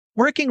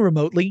Working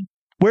remotely,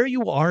 where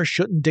you are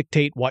shouldn't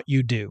dictate what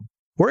you do.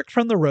 Work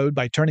from the road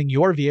by turning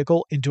your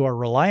vehicle into a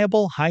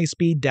reliable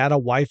high-speed data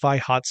Wi-Fi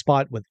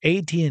hotspot with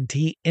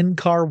AT&T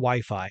in-car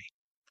Wi-Fi.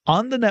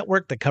 On the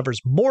network that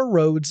covers more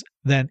roads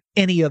than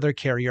any other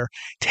carrier,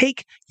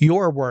 take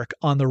your work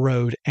on the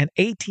road and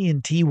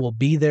AT&T will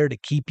be there to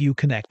keep you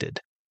connected.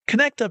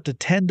 Connect up to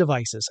 10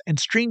 devices and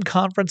stream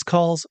conference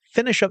calls,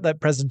 finish up that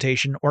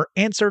presentation, or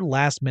answer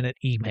last-minute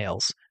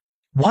emails.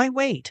 Why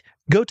wait?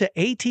 Go to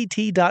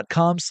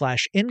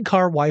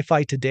att.com/in-car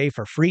Wi-Fi today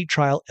for free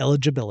trial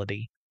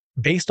eligibility.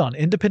 Based on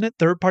independent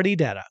third-party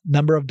data,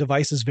 number of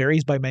devices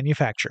varies by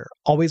manufacturer.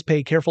 Always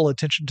pay careful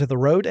attention to the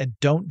road and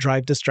don't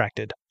drive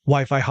distracted.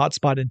 Wi-Fi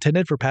hotspot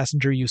intended for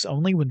passenger use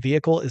only when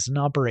vehicle is in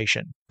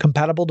operation.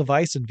 Compatible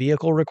device and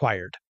vehicle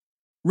required.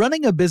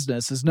 Running a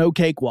business is no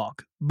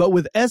cakewalk, but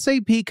with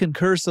SAP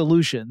Concur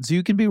Solutions,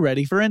 you can be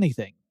ready for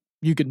anything.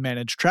 You can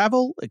manage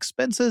travel,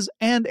 expenses,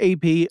 and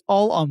AP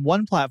all on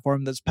one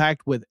platform that's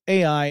packed with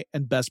AI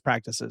and best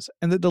practices,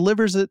 and that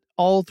delivers it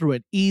all through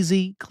an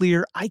easy,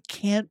 clear, I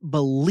can't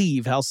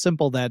believe how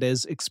simple that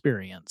is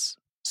experience.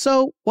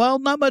 So, while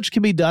not much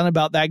can be done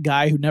about that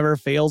guy who never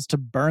fails to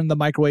burn the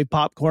microwave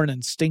popcorn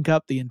and stink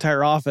up the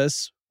entire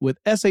office, with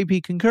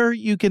SAP Concur,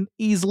 you can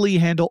easily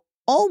handle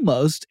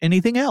almost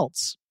anything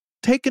else.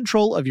 Take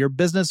control of your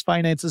business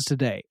finances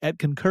today at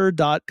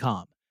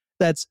concur.com.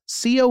 That's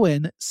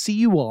concur.com.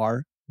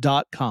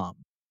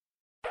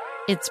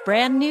 It's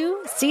brand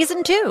new,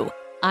 Season 2.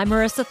 I'm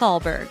Marissa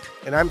Thalberg.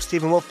 And I'm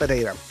Stephen Wolf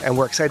Pereira, and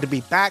we're excited to be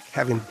back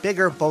having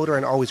bigger, bolder,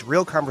 and always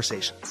real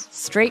conversations.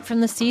 Straight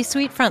from the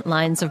C-suite front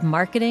lines of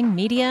marketing,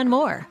 media, and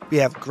more. We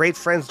have great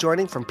friends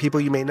joining from people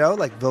you may know,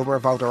 like Wilmer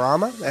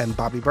Valderrama and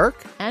Bobby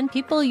Burke. And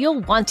people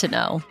you'll want to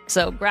know.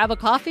 So grab a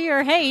coffee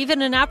or, hey,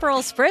 even an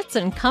Aperol Spritz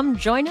and come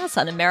join us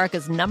on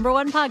America's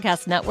 #1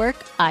 podcast network,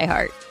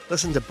 iHeart.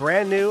 Listen to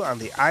Brand New on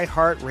the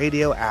iHeart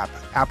Radio app,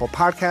 Apple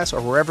Podcasts,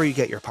 or wherever you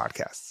get your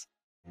podcasts.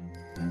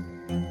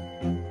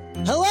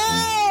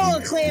 Hello,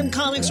 acclaimed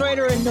comics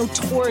writer and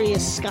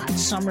notorious Scott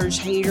Summers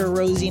hater,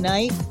 Rosie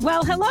Knight.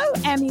 Well, hello,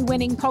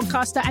 Emmy-winning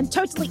podcaster and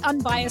totally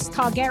unbiased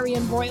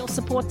Targaryen royal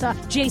supporter,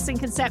 Jason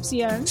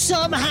Concepcion.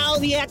 Somehow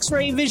the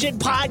X-Ray Vision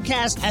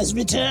podcast has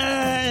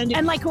returned.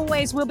 And like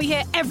always, we'll be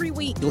here every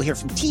week. You'll hear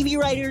from TV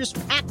writers,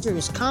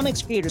 actors,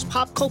 comics creators,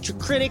 pop culture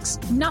critics.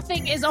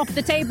 Nothing is off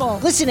the table.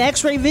 Listen to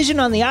X-Ray Vision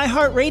on the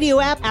iHeart Radio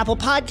app, Apple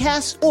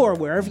Podcasts, or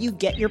wherever you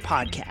get your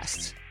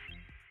podcasts.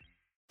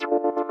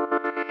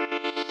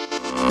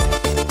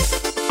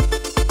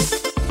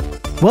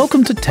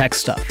 Welcome to Tech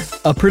Stuff,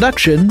 a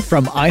production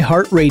from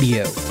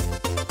iHeartRadio.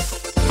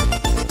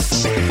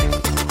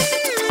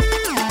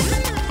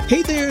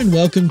 Hey there, and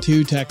welcome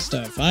to Tech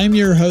Stuff. I'm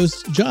your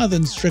host,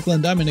 Jonathan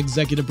Strickland. I'm an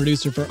executive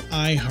producer for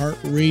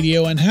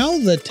iHeartRadio, and how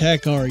the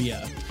tech are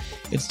ya?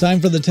 It's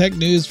time for the tech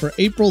news for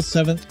April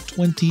 7th,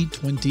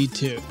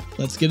 2022.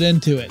 Let's get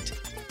into it.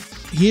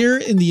 Here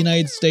in the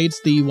United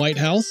States, the White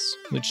House,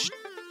 which,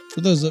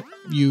 for those of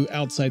you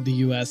outside the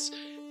U.S.,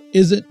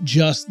 isn't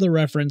just the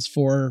reference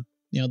for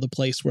the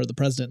place where the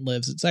president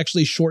lives. It's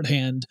actually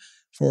shorthand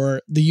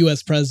for the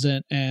U.S.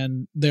 president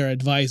and their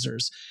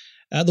advisors.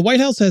 The White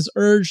House has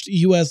urged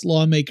U.S.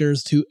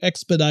 lawmakers to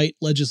expedite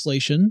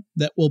legislation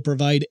that will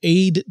provide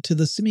aid to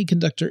the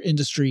semiconductor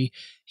industry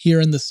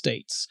here in the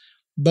states.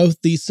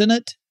 Both the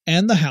Senate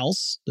and the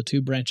House, the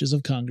two branches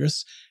of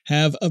Congress,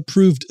 have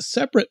approved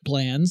separate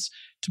plans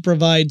to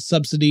provide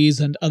subsidies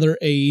and other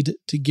aid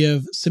to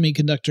give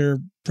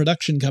semiconductor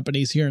production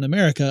companies here in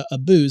America a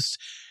boost.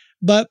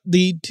 But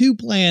the two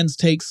plans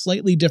take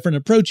slightly different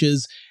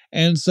approaches,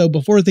 and so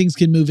before things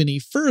can move any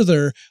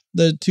further,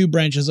 the two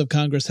branches of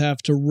Congress have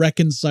to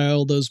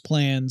reconcile those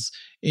plans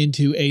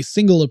into a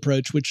single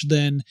approach, which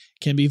then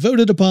can be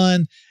voted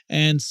upon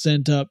and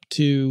sent up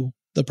to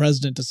the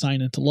president to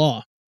sign into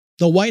law.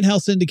 The White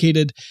House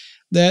indicated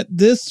that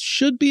this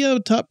should be a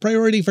top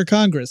priority for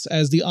Congress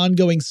as the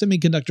ongoing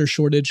semiconductor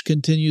shortage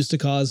continues to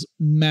cause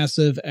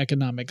massive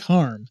economic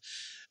harm.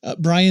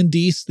 Brian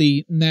Deese,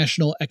 the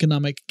National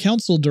Economic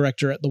Council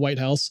Director at the White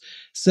House,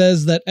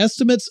 says that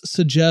estimates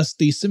suggest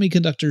the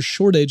semiconductor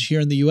shortage here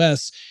in the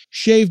U.S.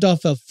 shaved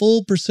off a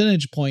full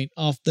percentage point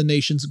off the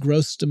nation's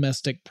gross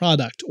domestic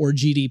product, or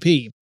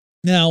GDP.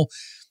 Now,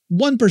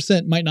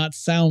 1% might not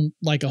sound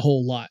like a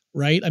whole lot,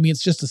 right? I mean,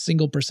 it's just a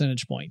single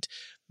percentage point.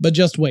 But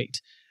just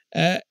wait.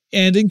 And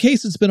in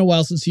case it's been a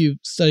while since you've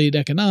studied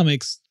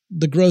economics,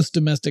 the gross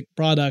domestic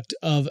product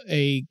of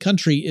a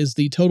country is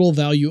the total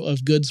value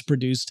of goods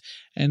produced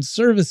and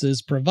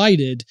services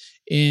provided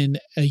in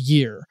a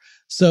year.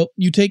 So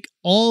you take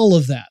all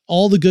of that,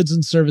 all the goods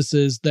and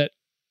services that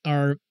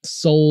are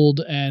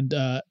sold and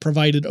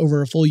provided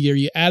over a full year,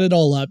 you add it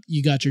all up,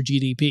 you got your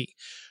GDP.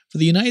 For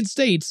the United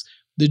States,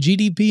 the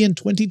GDP in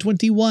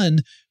 2021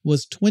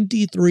 was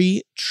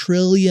 $23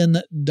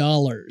 trillion.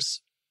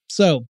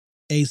 So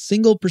a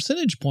single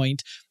percentage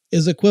point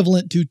is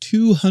equivalent to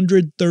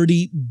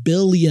 $230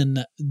 billion.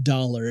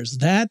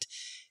 That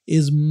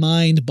is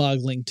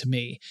mind-boggling to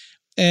me.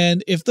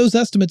 And if those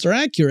estimates are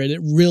accurate,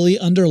 it really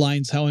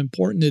underlines how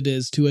important it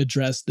is to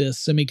address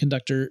this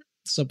semiconductor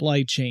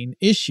supply chain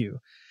issue.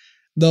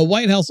 The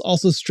White House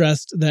also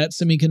stressed that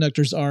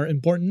semiconductors are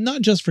important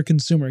not just for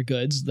consumer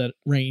goods that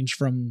range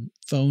from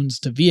phones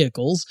to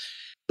vehicles,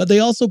 but they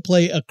also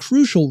play a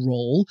crucial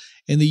role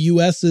in the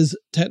U.S.'s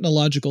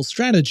technological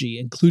strategy,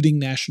 including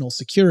national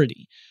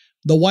security.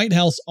 The White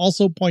House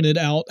also pointed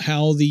out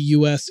how the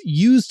U.S.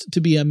 used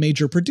to be a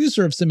major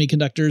producer of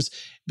semiconductors,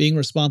 being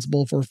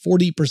responsible for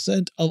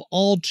 40% of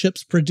all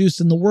chips produced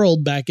in the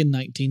world back in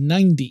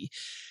 1990.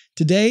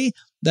 Today,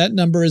 that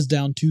number is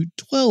down to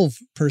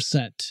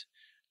 12%.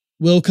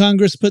 Will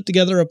Congress put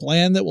together a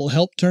plan that will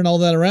help turn all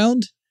that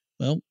around?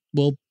 Well,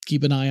 we'll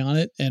keep an eye on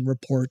it and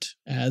report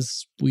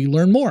as we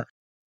learn more.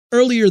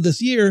 Earlier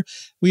this year,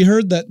 we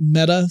heard that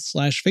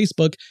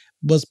Meta/Facebook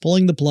was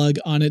pulling the plug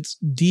on its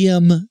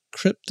Diem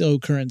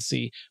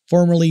cryptocurrency,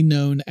 formerly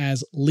known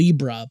as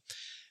Libra.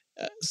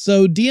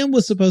 So Diem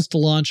was supposed to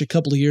launch a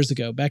couple of years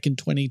ago, back in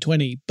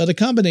 2020, but a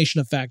combination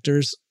of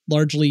factors,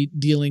 largely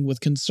dealing with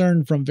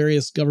concern from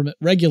various government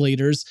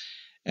regulators,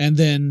 and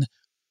then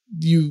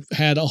you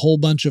had a whole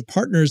bunch of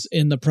partners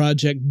in the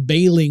project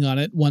bailing on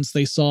it once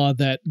they saw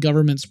that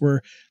governments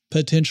were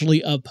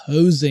potentially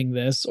opposing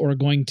this or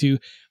going to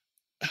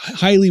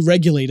highly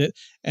regulate it.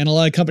 And a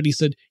lot of companies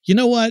said, you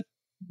know what?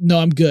 No,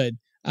 I'm good.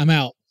 I'm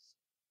out.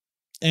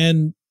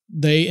 And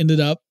they ended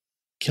up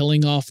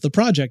killing off the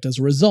project as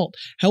a result.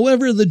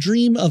 However, the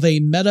dream of a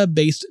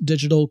Meta-based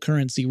digital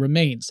currency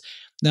remains.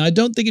 Now, I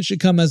don't think it should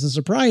come as a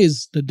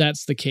surprise that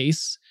that's the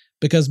case,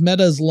 because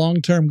Meta's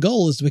long-term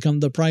goal is to become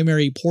the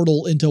primary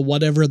portal into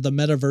whatever the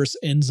metaverse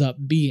ends up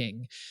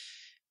being.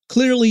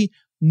 Clearly,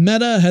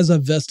 Meta has a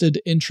vested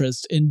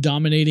interest in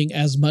dominating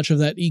as much of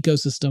that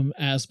ecosystem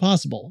as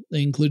possible,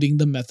 including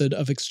the method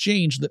of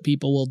exchange that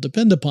people will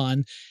depend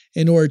upon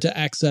in order to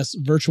access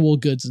virtual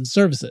goods and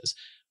services,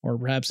 or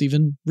perhaps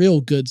even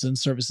real goods and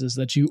services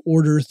that you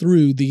order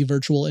through the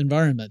virtual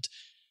environment.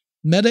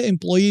 Meta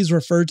employees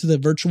refer to the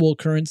virtual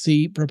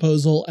currency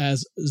proposal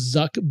as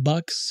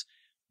Zuckbucks,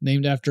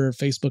 named after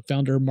Facebook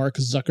founder Mark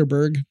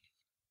Zuckerberg.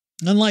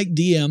 Unlike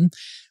Diem,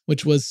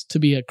 which was to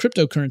be a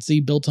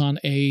cryptocurrency built on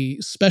a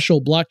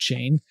special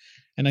blockchain,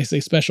 and I say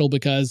special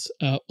because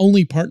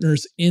only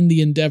partners in the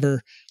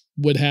endeavor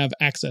would have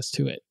access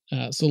to it.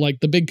 So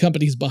like the big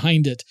companies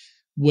behind it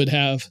would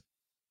have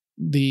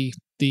the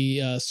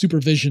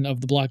supervision of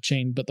the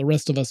blockchain, but the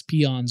rest of us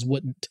peons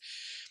wouldn't.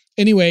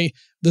 Anyway,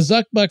 the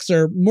Zuckbucks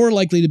are more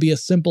likely to be a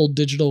simple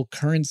digital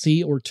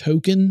currency or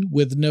token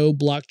with no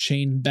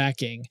blockchain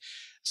backing.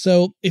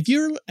 So if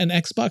you're an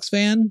Xbox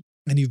fan,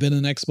 and you've been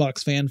an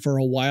Xbox fan for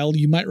a while,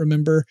 you might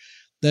remember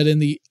that in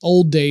the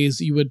old days,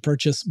 you would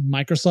purchase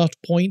Microsoft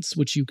points,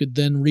 which you could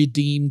then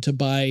redeem to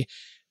buy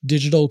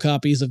digital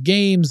copies of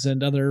games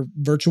and other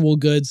virtual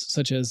goods,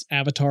 such as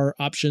avatar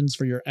options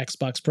for your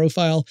Xbox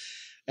profile.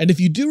 And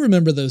if you do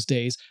remember those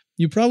days,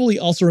 you probably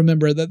also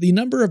remember that the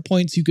number of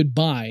points you could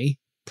buy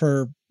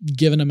per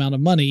given amount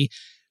of money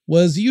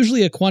was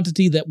usually a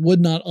quantity that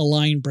would not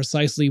align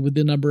precisely with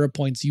the number of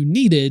points you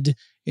needed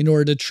in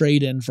order to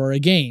trade in for a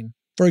game.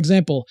 For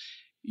example,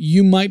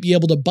 you might be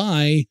able to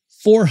buy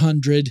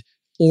 400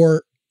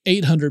 or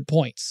 800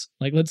 points.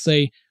 Like let's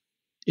say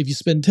if you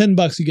spend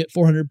 $10, you get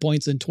 400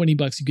 points, and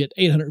 $20, you get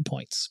 800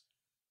 points.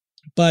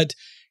 But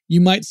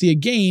you might see a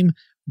game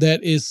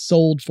that is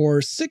sold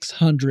for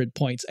 600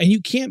 points, and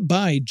you can't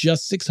buy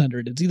just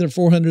 600. It's either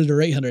 400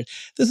 or 800.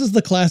 This is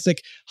the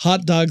classic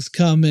hot dogs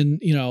come in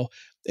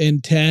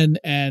 10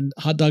 and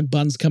hot dog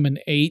buns come in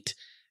 8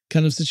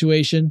 kind of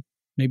situation.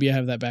 Maybe I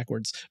have that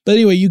backwards. But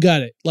anyway, you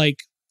got it. Like,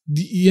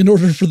 in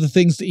order for the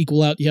things to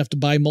equal out, you have to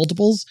buy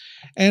multiples.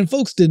 And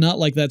folks did not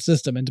like that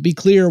system. And to be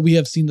clear, we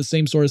have seen the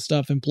same sort of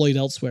stuff employed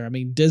elsewhere. I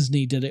mean,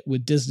 Disney did it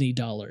with Disney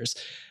dollars.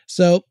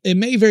 So it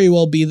may very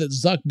well be that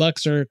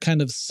Zuckbucks are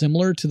kind of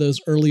similar to those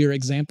earlier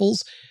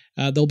examples.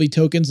 There'll be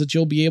tokens that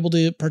you'll be able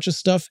to purchase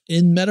stuff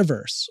in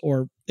Metaverse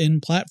or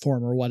in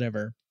platform or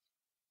whatever.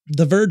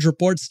 The Verge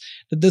reports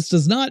that this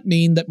does not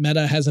mean that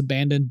Meta has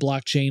abandoned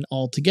blockchain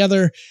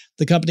altogether.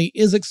 The company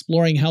is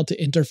exploring how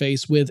to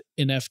interface with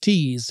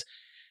NFTs.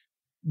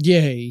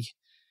 Yay.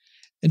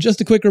 And just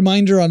a quick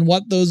reminder on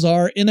what those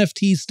are.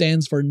 NFT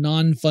stands for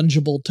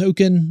non-fungible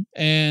token,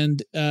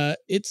 and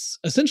it's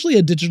essentially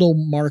a digital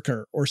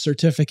marker or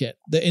certificate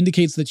that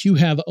indicates that you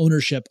have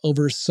ownership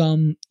over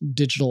some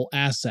digital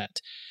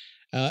asset.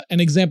 An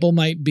example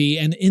might be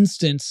an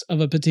instance of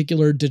a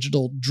particular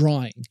digital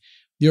drawing.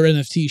 Your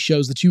NFT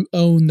shows that you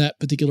own that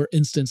particular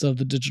instance of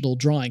the digital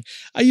drawing.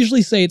 I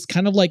usually say it's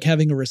kind of like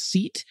having a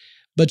receipt,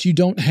 but you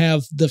don't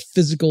have the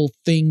physical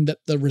thing that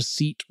the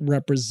receipt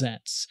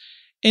represents.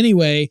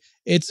 Anyway,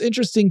 it's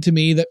interesting to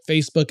me that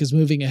Facebook is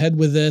moving ahead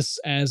with this,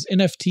 as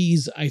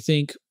NFTs, I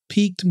think,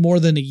 peaked more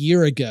than a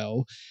year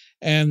ago.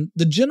 And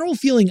the general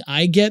feeling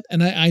I get,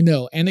 and I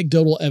know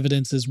anecdotal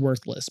evidence is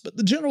worthless, but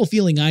the general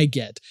feeling I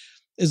get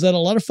is that a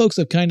lot of folks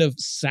have kind of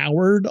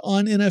soured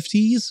on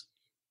NFTs,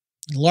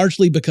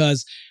 largely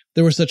because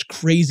there was such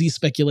crazy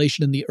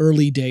speculation in the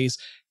early days,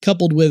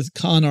 coupled with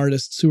con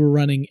artists who were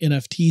running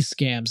NFT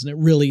scams, and it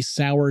really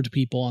soured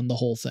people on the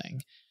whole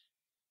thing.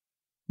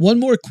 One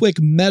more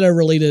quick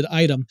Meta-related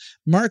item.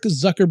 Mark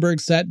Zuckerberg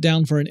sat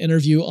down for an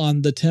interview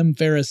on the Tim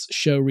Ferriss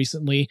show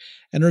recently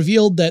and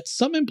revealed that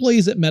some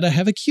employees at Meta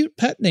have a cute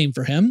pet name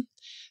for him,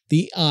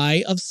 the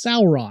Eye of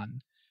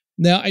Sauron.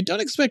 Now, I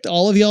don't expect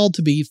all of y'all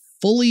to be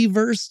fully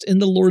versed in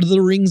the Lord of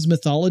the Rings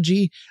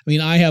mythology. I mean,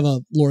 I have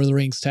a Lord of the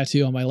Rings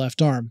tattoo on my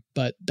left arm,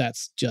 but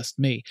that's just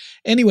me.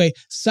 Anyway,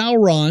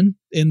 Sauron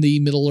in the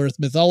Middle-earth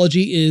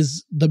mythology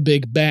is the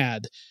big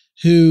bad,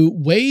 who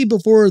way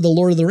before the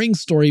Lord of the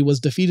Rings story was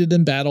defeated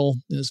in battle,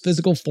 his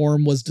physical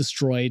form was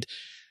destroyed,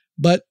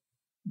 but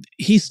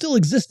he still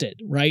existed,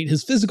 right?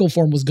 His physical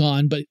form was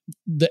gone, but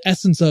the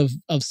essence of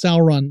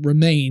Sauron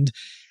remained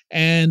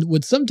and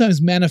would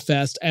sometimes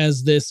manifest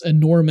as this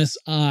enormous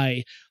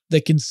eye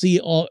that can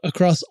see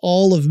across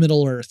all of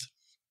Middle-earth.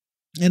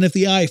 And if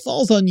the eye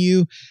falls on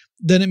you,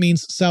 then it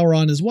means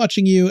Sauron is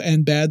watching you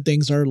and bad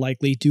things are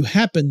likely to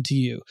happen to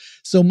you.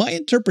 So my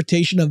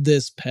interpretation of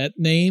this pet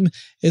name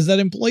is that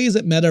employees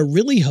at Meta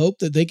really hope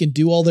that they can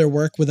do all their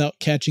work without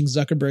catching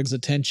Zuckerberg's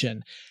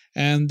attention.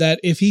 And that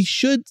if he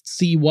should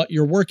see what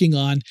you're working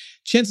on,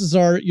 chances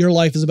are your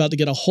life is about to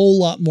get a whole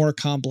lot more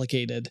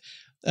complicated.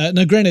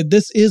 Now granted,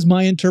 this is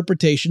my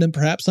interpretation and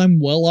perhaps I'm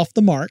well off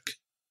the mark,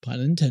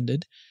 pun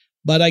intended,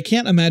 but I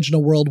can't imagine a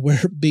world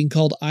where being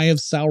called Eye of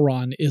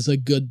Sauron is a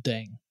good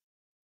thing.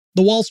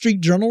 The Wall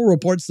Street Journal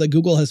reports that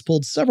Google has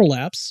pulled several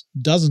apps,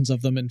 dozens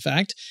of them in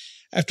fact,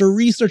 after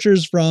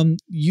researchers from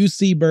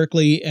UC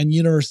Berkeley and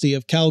University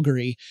of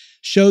Calgary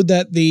showed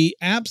that the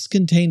apps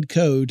contained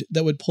code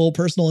that would pull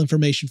personal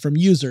information from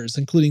users,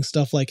 including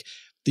stuff like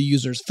the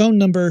user's phone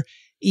number,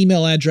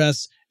 email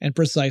address, and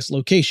precise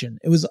location.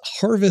 It was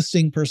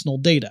harvesting personal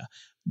data,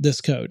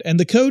 this code. And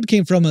the code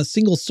came from a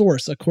single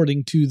source,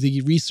 according to the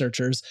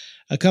researchers,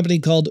 a company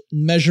called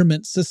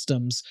Measurement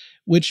Systems,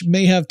 which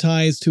may have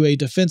ties to a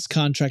defense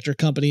contractor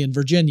company in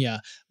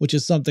Virginia, which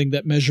is something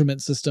that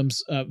Measurement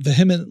Systems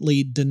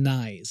vehemently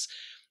denies.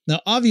 Now,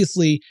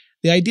 obviously,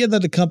 the idea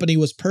that a company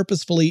was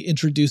purposefully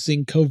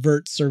introducing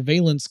covert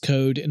surveillance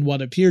code in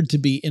what appeared to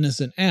be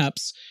innocent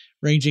apps,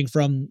 ranging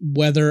from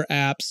weather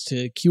apps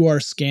to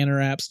QR scanner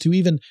apps to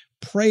even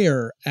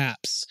prayer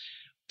apps,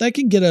 that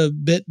can get a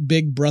bit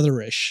big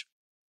brotherish.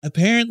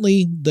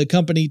 Apparently, the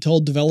company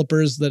told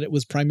developers that it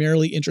was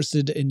primarily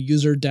interested in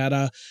user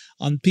data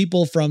on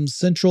people from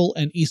Central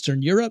and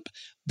Eastern Europe,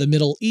 the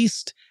Middle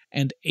East,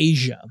 and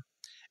Asia.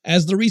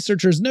 As the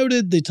researchers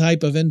noted, the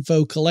type of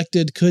info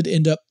collected could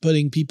end up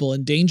putting people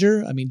in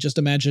danger. I mean, just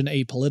imagine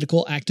a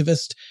political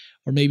activist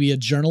or maybe a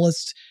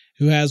journalist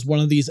who has one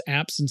of these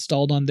apps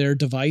installed on their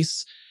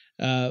device.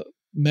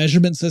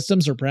 Measurement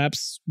Systems, or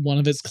perhaps one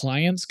of its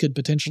clients, could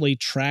potentially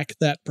track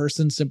that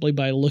person simply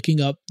by looking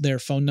up their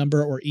phone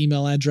number or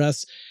email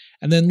address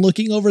and then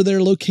looking over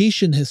their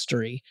location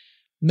history.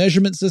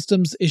 Measurement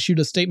Systems issued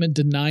a statement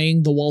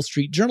denying the Wall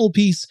Street Journal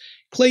piece,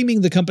 claiming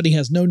the company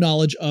has no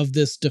knowledge of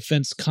this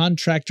defense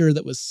contractor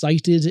that was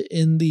cited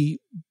in the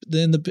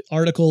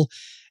article,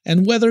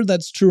 and whether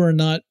that's true or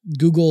not,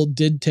 Google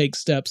did take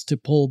steps to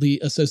pull the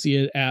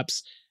associated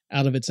apps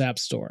out of its app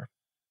store.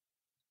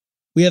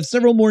 We have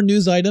several more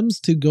news items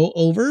to go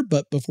over,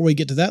 but before we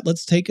get to that,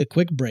 let's take a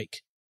quick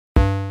break.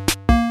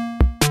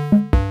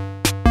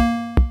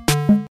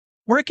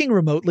 Working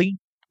remotely,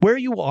 where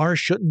you are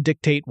shouldn't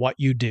dictate what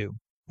you do.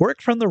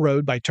 Work from the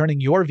road by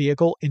turning your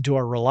vehicle into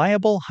a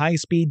reliable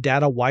high-speed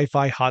data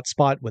Wi-Fi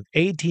hotspot with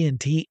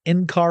AT&T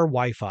in-car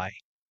Wi-Fi.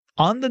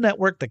 On the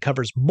network that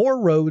covers more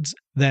roads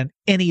than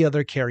any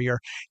other carrier,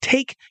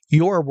 take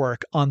your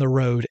work on the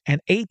road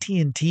and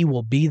AT&T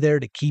will be there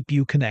to keep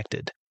you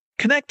connected.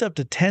 Connect up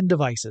to 10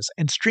 devices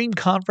and stream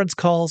conference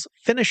calls,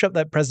 finish up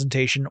that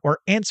presentation, or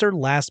answer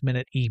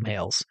last-minute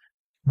emails.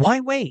 Why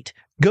wait?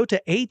 Go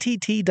to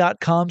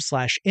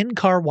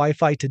att.com/in-car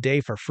Wi-Fi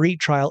today for free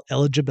trial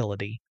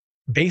eligibility.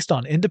 Based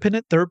on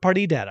independent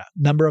third-party data,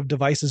 number of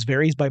devices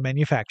varies by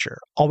manufacturer.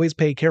 Always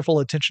pay careful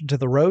attention to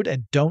the road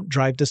and don't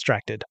drive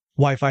distracted.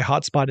 Wi-Fi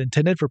hotspot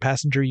intended for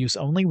passenger use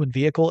only when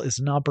vehicle is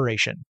in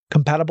operation.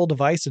 Compatible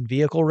device and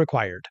vehicle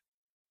required.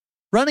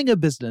 Running a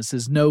business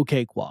is no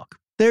cakewalk.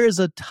 There is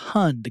a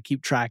ton to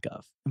keep track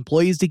of.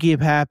 Employees to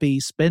keep happy,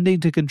 spending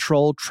to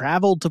control,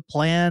 travel to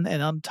plan,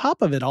 and on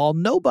top of it all,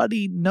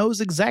 nobody knows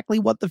exactly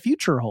what the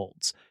future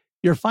holds.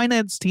 Your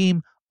finance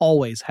team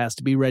always has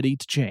to be ready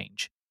to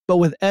change. But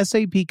with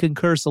SAP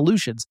Concur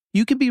Solutions,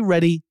 you can be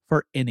ready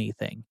for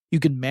anything. You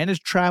can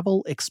manage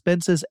travel,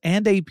 expenses,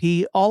 and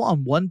AP all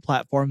on one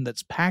platform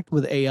that's packed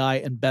with AI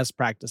and best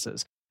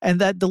practices, and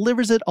that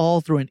delivers it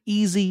all through an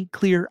easy,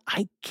 clear,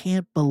 I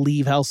can't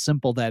believe how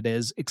simple that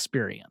is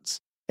experience.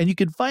 And you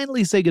can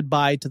finally say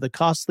goodbye to the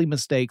costly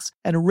mistakes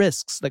and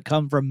risks that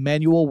come from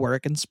manual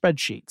work and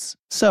spreadsheets.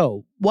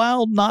 So,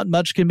 while not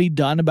much can be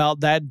done about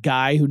that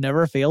guy who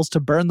never fails to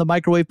burn the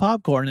microwave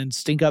popcorn and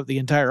stink up the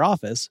entire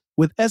office,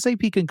 with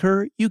SAP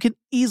Concur, you can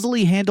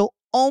easily handle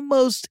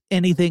almost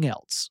anything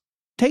else.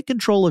 Take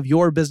control of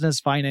your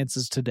business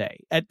finances today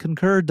at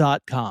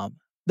Concur.com.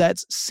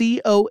 That's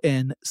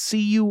CONCUR.com.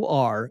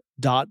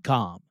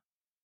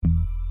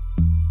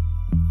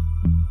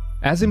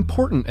 As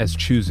important as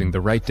choosing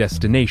the right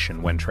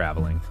destination when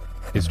traveling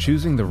is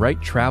choosing the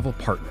right travel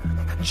partner.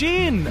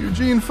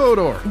 Eugene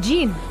Fodor.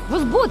 Gene,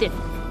 was booted.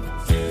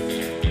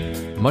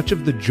 Much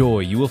of the joy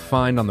you will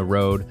find on the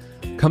road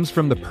comes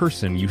from the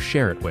person you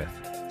share it with.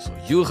 So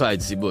you write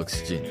the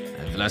books, Gene,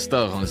 and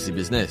Vlastar runs the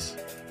business.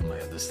 I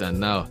understand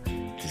now.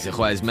 It is a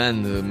wise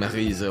man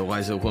marries a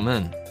wiser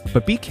woman.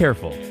 But be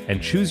careful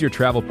and choose your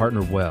travel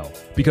partner well,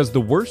 because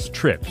the worst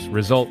trips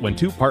result when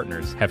two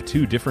partners have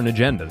two different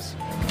agendas.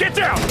 Get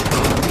down!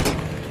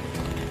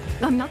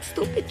 I'm not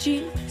stupid,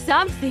 Gene.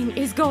 Something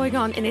is going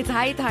on, and it's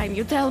high time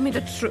you tell me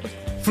the truth.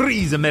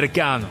 Freeze,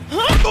 Americano!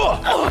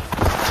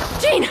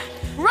 Gene,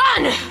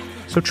 run!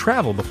 So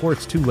travel before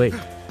it's too late.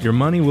 Your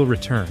money will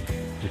return,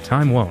 your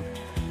time won't,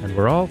 and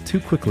we're all too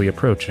quickly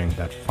approaching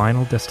that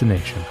final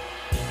destination.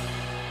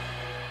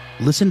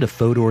 Listen to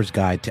Fodor's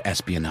Guide to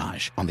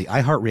Espionage on the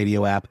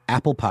iHeartRadio app,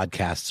 Apple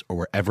Podcasts, or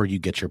wherever you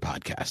get your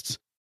podcasts.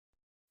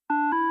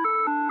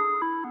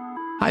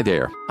 Hi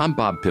there, I'm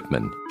Bob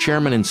Pittman,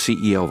 Chairman and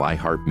CEO of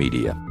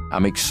iHeartMedia.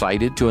 I'm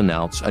excited to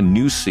announce a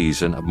new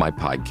season of my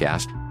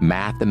podcast,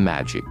 Math and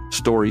Magic,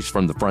 Stories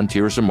from the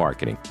Frontiers of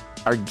Marketing.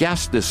 Our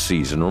guests this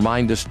season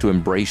remind us to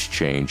embrace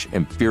change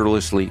and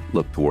fearlessly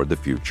look toward the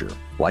future.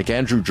 Like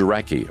Andrew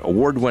Jarecki,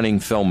 award-winning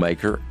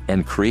filmmaker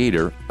and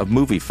creator of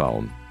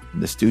Moviefone.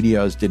 The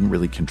studios didn't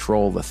really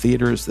control the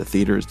theaters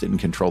didn't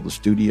control the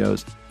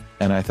studios.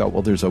 And I thought,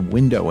 well, there's a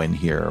window in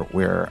here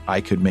where I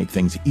could make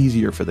things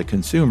easier for the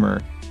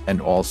consumer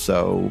and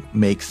also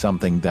make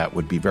something that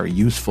would be very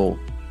useful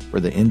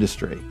for the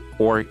industry.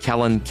 Or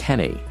Kellen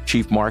Kenny,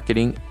 Chief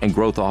Marketing and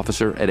Growth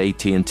Officer at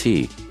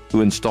AT&T,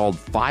 who installed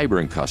fiber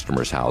in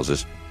customers'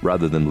 houses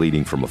rather than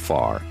leading from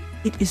afar.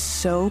 It is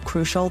so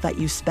crucial that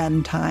you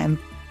spend time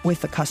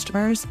with the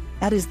customers.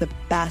 That is the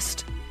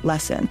best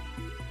lesson.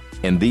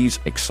 In these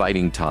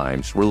exciting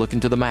times, we're looking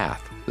to the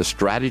math, the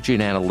strategy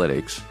and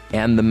analytics,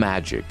 and the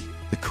magic,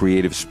 the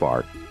creative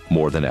spark,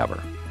 more than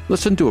ever.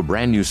 Listen to a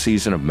brand new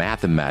season of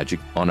Math and Magic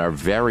on our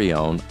very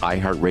own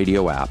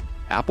iHeartRadio app,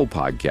 Apple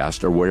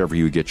Podcast, or wherever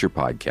you get your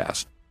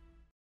podcast.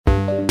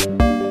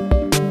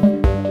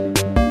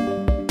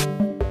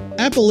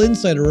 Apple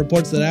Insider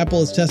reports that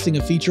Apple is testing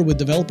a feature with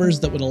developers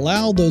that would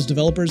allow those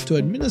developers to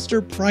administer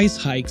price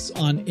hikes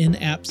on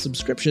in-app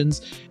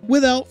subscriptions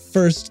without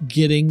first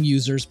getting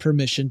users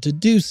permission to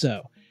do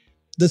so.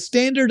 The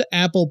standard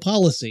Apple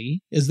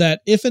policy is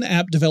that if an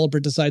app developer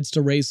decides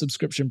to raise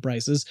subscription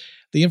prices,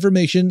 the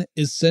information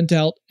is sent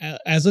out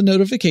as a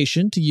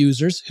notification to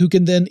users who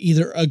can then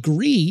either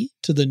agree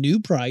to the new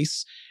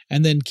price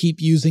and then keep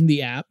using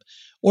the app,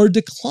 or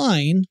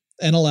decline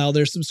and allow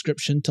their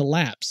subscription to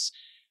lapse.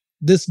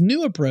 This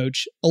new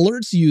approach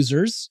alerts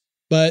users,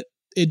 but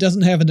it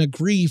doesn't have an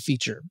agree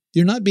feature.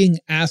 You're not being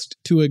asked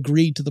to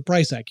agree to the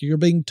price hike. You're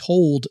being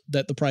told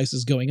that the price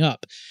is going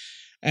up.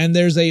 And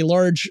there's a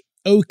large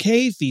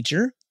OK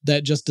feature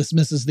that just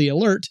dismisses the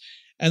alert.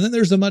 And then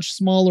there's a much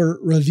smaller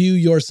review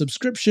your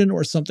subscription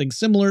or something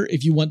similar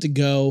if you want to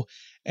go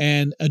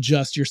and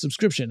adjust your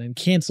subscription and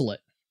cancel it.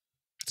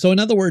 So in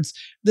other words,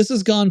 this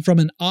has gone from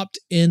an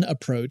opt-in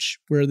approach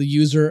where the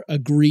user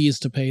agrees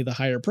to pay the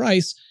higher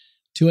price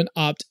to an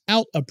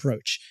opt-out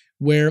approach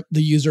where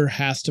the user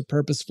has to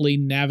purposefully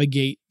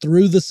navigate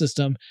through the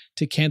system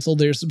to cancel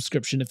their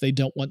subscription if they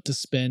don't want to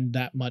spend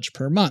that much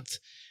per month.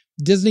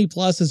 Disney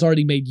Plus has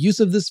already made use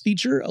of this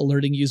feature,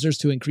 alerting users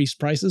to increased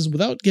prices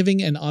without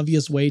giving an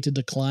obvious way to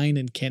decline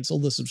and cancel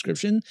the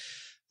subscription.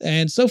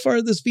 And so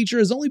far, this feature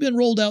has only been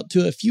rolled out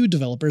to a few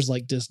developers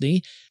like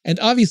Disney. And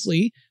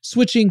obviously,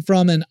 switching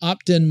from an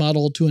opt-in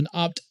model to an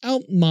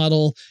opt-out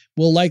model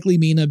will likely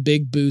mean a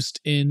big boost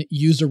in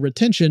user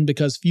retention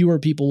because fewer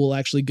people will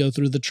actually go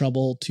through the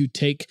trouble to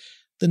take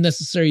the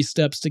necessary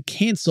steps to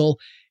cancel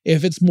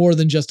if it's more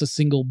than just a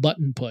single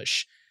button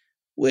push,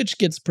 which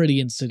gets pretty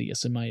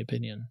insidious in my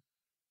opinion.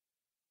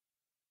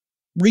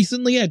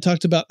 Recently, I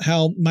talked about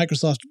how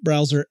Microsoft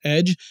browser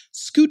Edge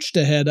scooched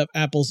ahead of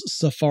Apple's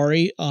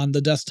Safari on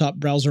the desktop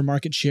browser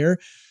market share,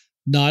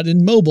 not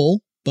in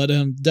mobile, but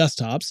on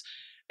desktops.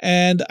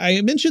 And I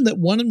mentioned that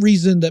one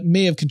reason that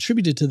may have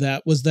contributed to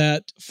that was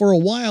that for a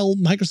while,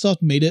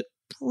 Microsoft made it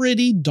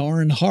pretty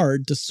darn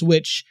hard to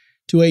switch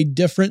to a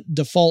different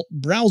default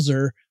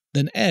browser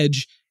than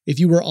Edge if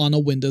you were on a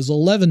Windows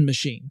 11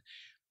 machine.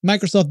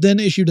 Microsoft then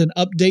issued an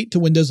update to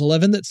Windows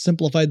 11 that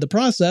simplified the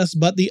process,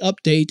 but the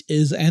update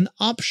is an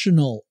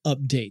optional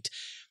update.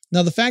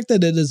 Now, the fact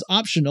that it is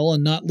optional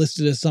and not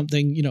listed as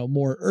something,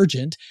 more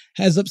urgent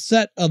has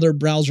upset other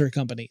browser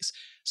companies.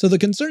 So the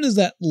concern is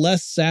that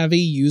less savvy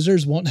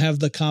users won't have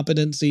the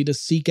competency to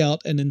seek out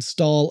and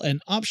install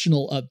an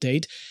optional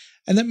update,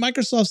 and that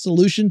Microsoft's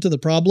solution to the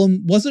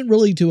problem wasn't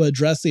really to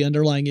address the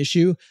underlying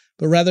issue,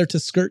 but rather to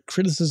skirt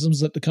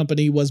criticisms that the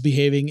company was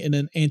behaving in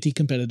an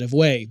anti-competitive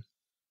way.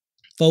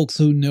 Folks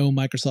who know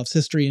Microsoft's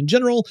history in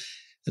general,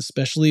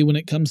 especially when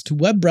it comes to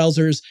web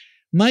browsers,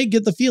 might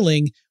get the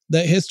feeling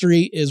that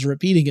history is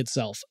repeating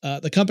itself.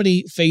 The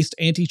company faced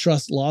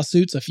antitrust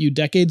lawsuits a few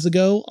decades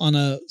ago on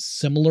a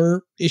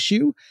similar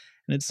issue,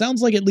 and it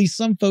sounds like at least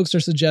some folks are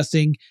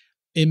suggesting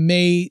it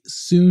may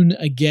soon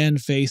again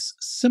face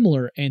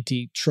similar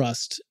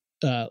antitrust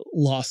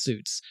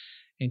lawsuits,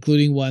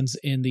 including ones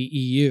in the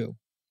EU.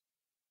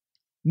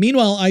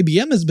 Meanwhile,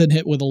 IBM has been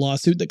hit with a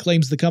lawsuit that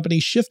claims the company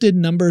shifted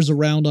numbers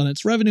around on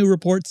its revenue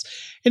reports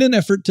in an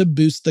effort to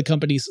boost the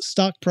company's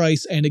stock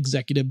price and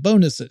executive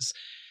bonuses.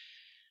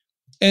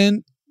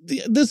 And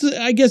this,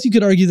 I guess you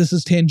could argue this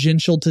is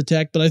tangential to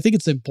tech, but I think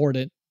it's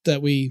important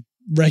that we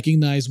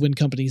recognize when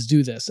companies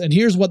do this. And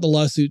here's what the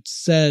lawsuit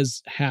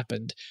says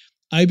happened.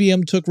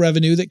 IBM took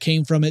revenue that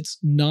came from its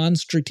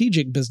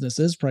non-strategic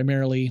businesses,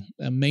 primarily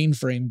a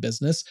mainframe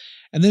business,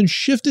 and then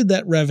shifted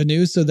that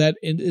revenue so that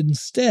it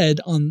instead,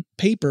 on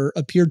paper,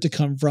 appeared to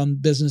come from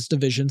business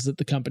divisions that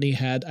the company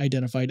had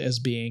identified as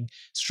being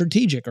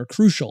strategic or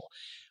crucial.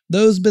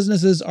 Those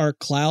businesses are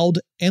cloud,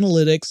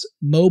 analytics,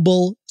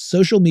 mobile,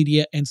 social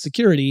media, and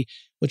security,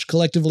 which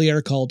collectively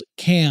are called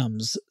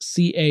CAMS,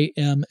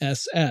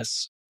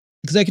 C-A-M-S-S.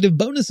 Executive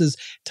bonuses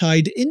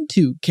tied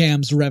into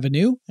CAM's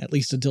revenue, at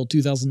least until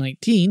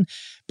 2019,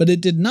 but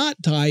it did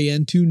not tie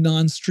into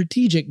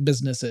non-strategic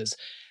businesses.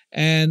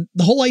 And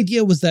the whole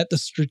idea was that the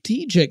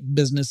strategic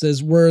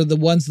businesses were the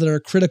ones that are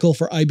critical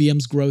for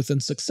IBM's growth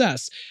and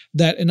success.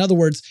 That, in other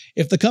words,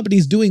 if the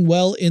company's doing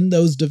well in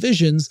those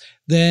divisions,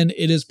 then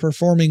it is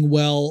performing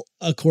well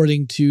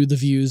according to the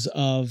views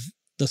of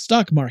the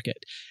stock market,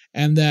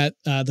 and that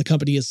the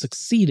company is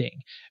succeeding.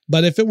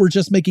 But if it were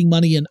just making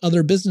money in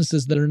other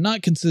businesses that are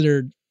not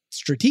considered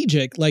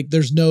strategic, like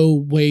there's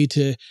no way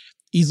to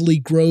easily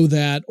grow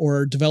that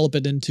or develop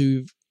it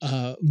into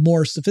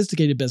more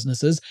sophisticated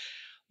businesses,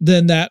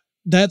 then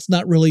that's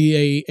not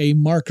really a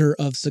marker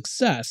of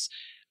success.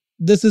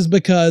 This is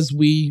because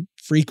we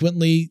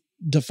frequently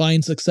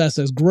define success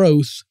as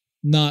growth,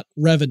 not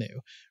revenue,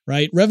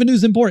 right? Revenue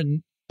is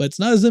important, but it's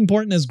not as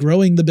important as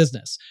growing the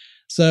business.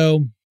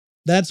 So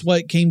that's what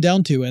it came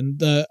down to. And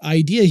the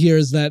idea here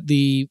is that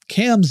the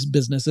CAMS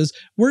businesses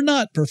were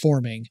not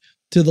performing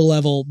to the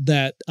level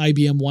that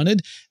IBM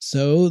wanted,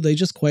 so they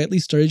just quietly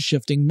started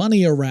shifting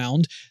money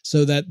around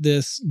so that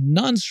this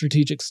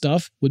non-strategic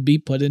stuff would be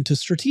put into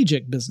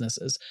strategic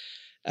businesses.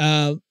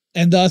 And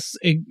thus,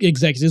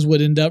 executives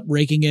would end up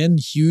raking in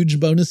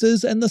huge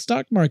bonuses, and the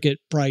stock market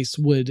price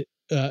would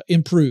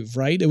improve,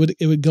 right?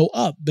 It would go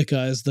up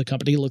because the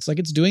company looks like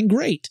it's doing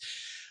great.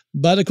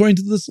 But according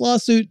to this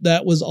lawsuit,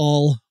 that was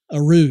all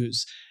a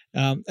ruse.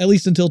 At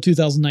least until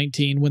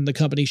 2019, when the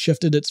company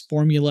shifted its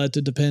formula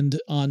to depend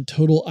on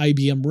total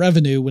IBM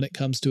revenue when it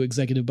comes to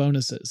executive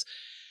bonuses.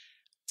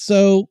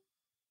 So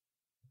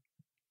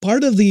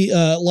part of the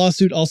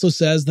lawsuit also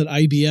says that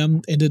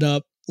IBM ended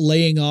up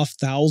laying off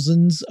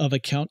thousands of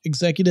account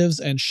executives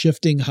and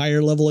shifting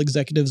higher level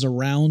executives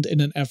around in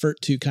an effort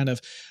to kind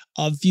of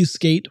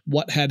obfuscate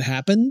what had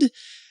happened.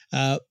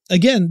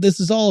 Again, this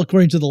is all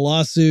according to the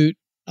lawsuit.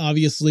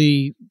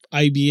 Obviously,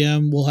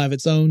 IBM will have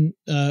its own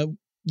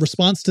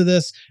response to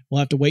this. We'll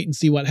have to wait and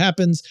see what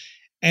happens.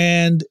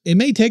 And it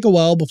may take a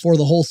while before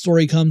the whole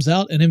story comes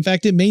out. And in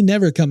fact, it may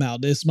never come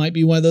out. This might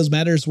be one of those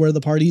matters where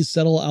the parties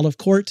settle out of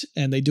court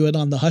and they do it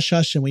on the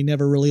hush-hush and we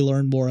never really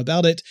learn more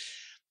about it.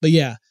 But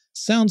yeah,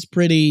 sounds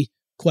pretty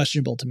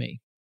questionable to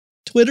me.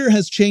 Twitter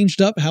has changed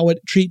up how it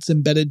treats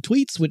embedded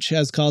tweets, which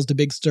has caused a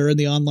big stir in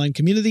the online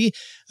community.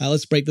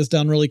 Let's break this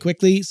down really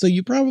quickly. So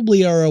you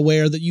probably are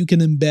aware that you can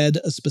embed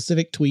a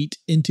specific tweet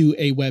into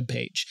a web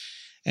page.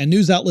 And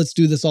news outlets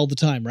do this all the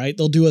time, right?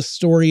 They'll do a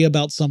story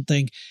about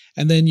something,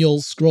 and then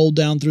you'll scroll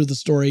down through the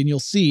story and you'll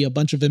see a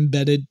bunch of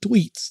embedded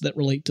tweets that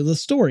relate to the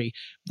story.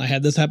 I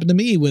had this happen to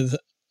me with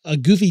a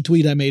goofy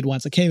tweet I made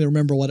once. I can't even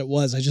remember what it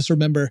was. I just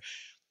remember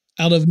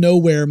out of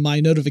nowhere, my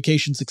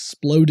notifications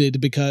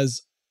exploded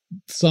because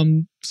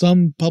some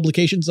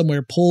publication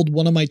somewhere pulled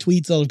one of my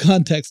tweets out of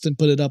context and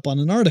put it up on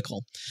an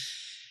article.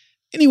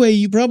 Anyway,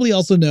 you probably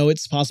also know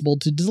it's possible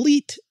to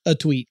delete a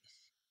tweet.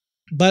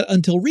 But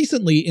until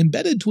recently,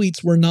 embedded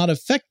tweets were not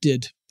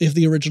affected if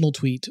the original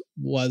tweet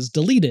was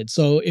deleted.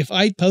 So if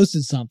I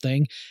posted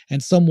something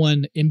and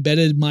someone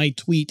embedded my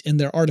tweet in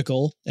their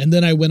article, and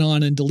then I went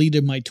on and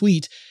deleted my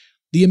tweet,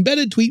 the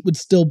embedded tweet would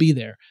still be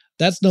there.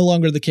 That's no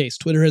longer the case.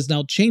 Twitter has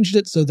now changed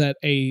it so that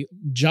a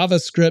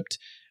JavaScript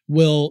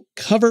will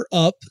cover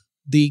up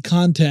the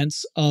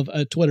contents of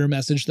a Twitter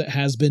message that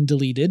has been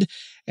deleted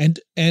and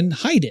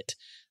hide it.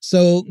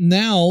 So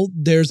now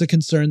there's a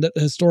concern that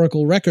the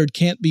historical record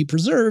can't be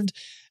preserved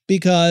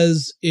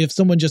because if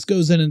someone just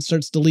goes in and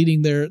starts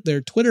deleting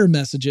their Twitter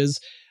messages,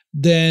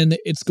 then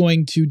it's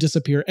going to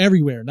disappear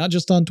everywhere, not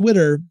just on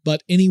Twitter,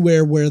 but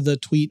anywhere where the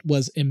tweet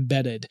was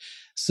embedded.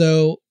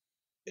 So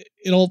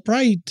it'll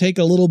probably take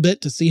a little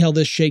bit to see how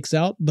this shakes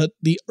out, but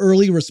the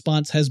early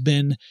response has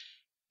been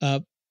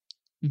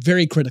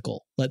very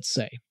critical, let's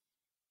say.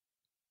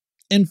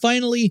 And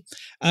finally,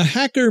 a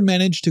hacker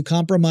managed to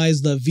compromise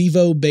the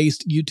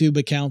Vevo-based YouTube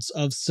accounts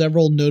of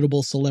several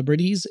notable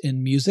celebrities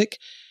in music.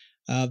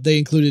 They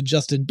included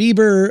Justin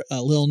Bieber,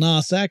 Lil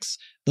Nas X,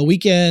 The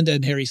Weeknd,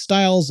 and Harry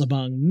Styles,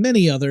 among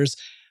many others.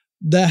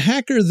 The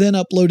hacker then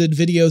uploaded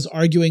videos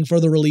arguing for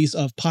the release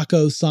of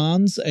Paco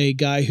Sanz, a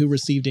guy who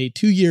received a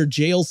 2-year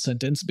jail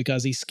sentence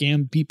because he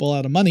scammed people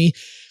out of money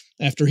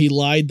after he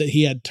lied that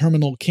he had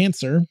terminal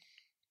cancer.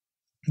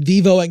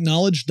 Vevo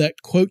acknowledged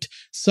that, quote,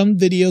 some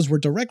videos were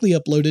directly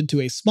uploaded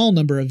to a small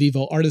number of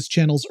Vevo artist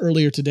channels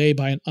earlier today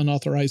by an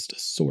unauthorized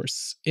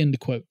source, end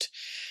quote.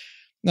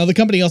 Now, the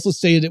company also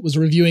stated it was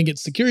reviewing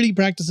its security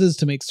practices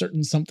to make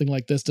certain something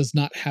like this does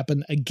not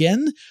happen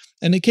again.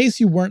 And in case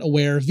you weren't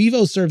aware,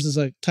 Vevo serves as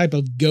a type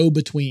of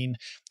go-between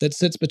that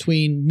sits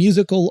between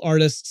musical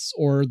artists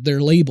or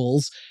their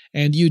labels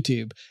and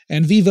YouTube.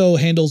 And Vevo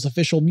handles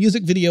official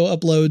music video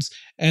uploads,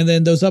 and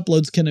then those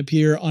uploads can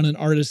appear on an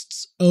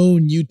artist's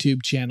own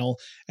YouTube channel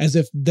as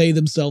if they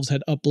themselves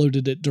had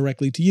uploaded it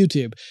directly to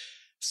YouTube.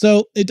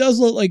 So it does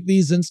look like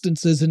these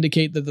instances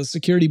indicate that the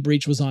security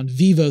breach was on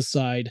Vevo's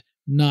side,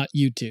 not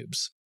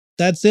YouTube's.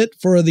 That's it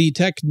for the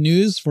tech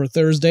news for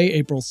Thursday,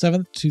 April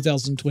 7th,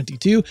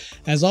 2022.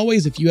 As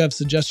always, if you have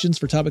suggestions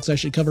for topics I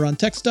should cover on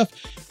Tech Stuff,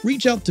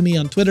 reach out to me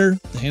on Twitter.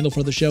 The handle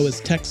for the show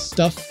is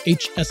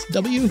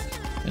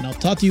TechStuffHSW, and I'll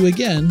talk to you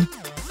again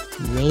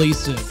really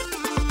soon.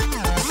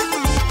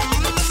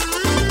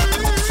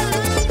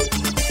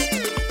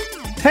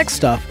 Tech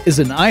Stuff is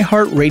an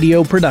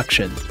iHeartRadio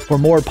production. For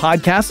more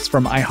podcasts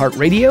from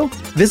iHeartRadio,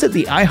 visit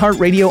the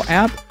iHeartRadio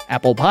app,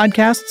 Apple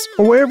Podcasts,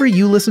 or wherever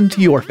you listen to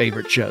your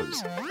favorite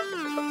shows.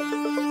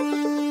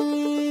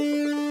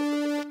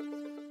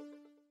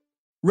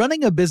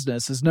 Running a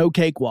business is no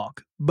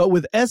cakewalk, but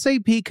with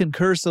SAP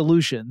Concur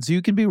Solutions,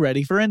 you can be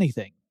ready for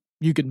anything.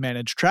 You can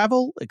manage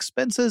travel,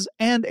 expenses,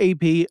 and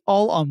AP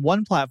all on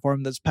one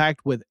platform that's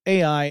packed with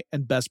AI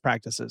and best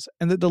practices,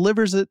 and that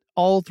delivers it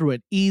all through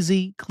an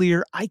easy,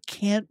 clear, I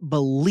can't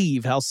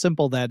believe how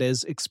simple that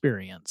is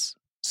experience.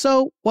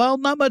 So, while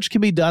not much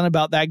can be done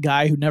about that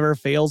guy who never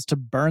fails to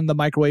burn the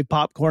microwave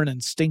popcorn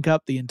and stink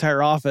up the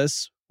entire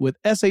office, with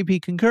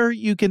SAP Concur,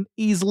 you can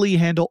easily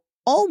handle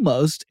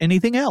almost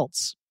anything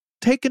else.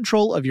 Take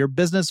control of your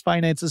business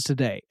finances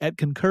today at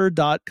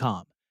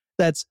Concur.com.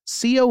 That's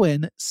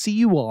CONCUR.com.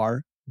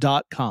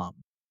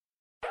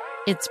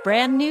 It's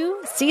brand new,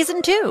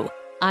 Season 2.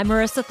 I'm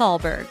Marissa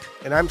Thalberg.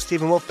 And I'm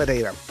Stephen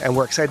Wolf-Bedeta, and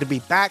we're excited to be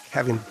back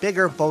having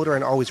bigger, bolder,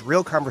 and always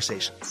real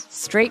conversations.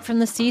 Straight from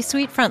the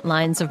C-suite front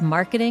lines of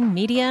marketing,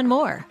 media, and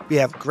more. We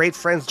have great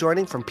friends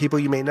joining from people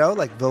you may know,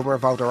 like Wilmer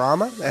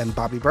Valderrama and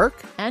Bobby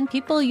Burke. And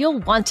people you'll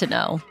want to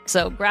know.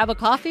 So grab a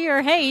coffee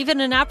or, hey, even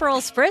an Aperol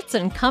Spritz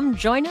and come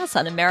join us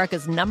on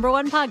America's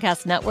 #1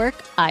 podcast network,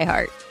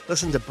 iHeart.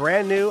 Listen to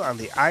Brand New on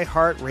the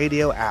iHeart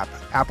Radio app,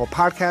 Apple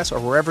Podcasts, or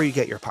wherever you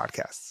get your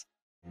podcasts.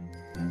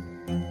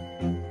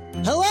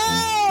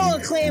 Hello,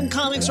 acclaimed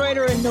comics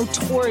writer and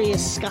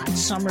notorious Scott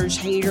Summers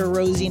hater,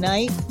 Rosie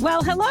Knight.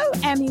 Well, hello,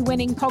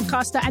 Emmy-winning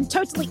podcaster and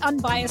totally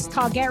unbiased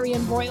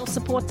Targaryen royal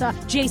supporter,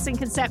 Jason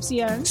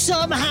Concepcion.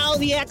 Somehow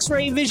the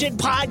X-Ray Vision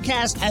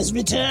podcast has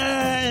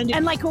returned.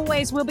 And like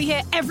always, we'll be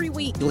here every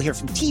week. You'll hear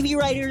from TV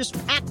writers,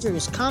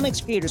 actors,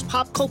 comics creators,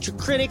 pop culture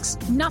critics.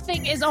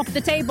 Nothing is off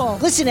the table.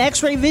 Listen to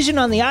X-Ray Vision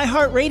on the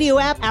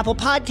iHeartRadio app, Apple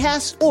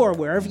Podcasts, or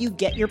wherever you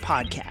get your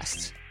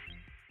podcasts.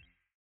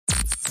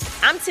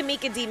 I'm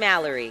Tamika D.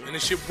 Mallory. And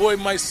it's your boy,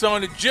 my son,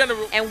 the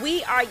General. And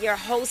we are your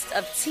hosts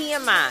of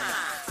TMI.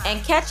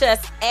 And catch us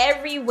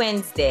every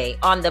Wednesday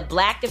on the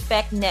Black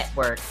Effect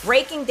Network,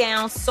 breaking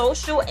down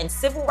social and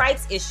civil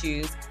rights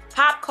issues,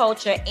 pop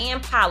culture,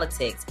 and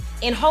politics,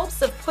 in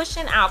hopes of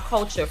pushing our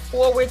culture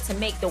forward to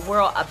make the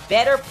world a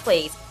better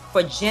place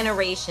for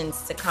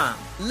generations to come.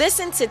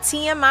 Listen to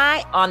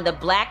TMI on the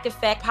Black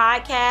Effect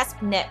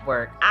Podcast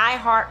Network,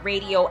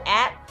 iHeartRadio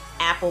app,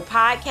 Apple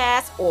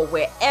Podcasts, or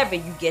wherever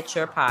you get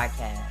your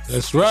podcasts.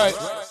 That's right.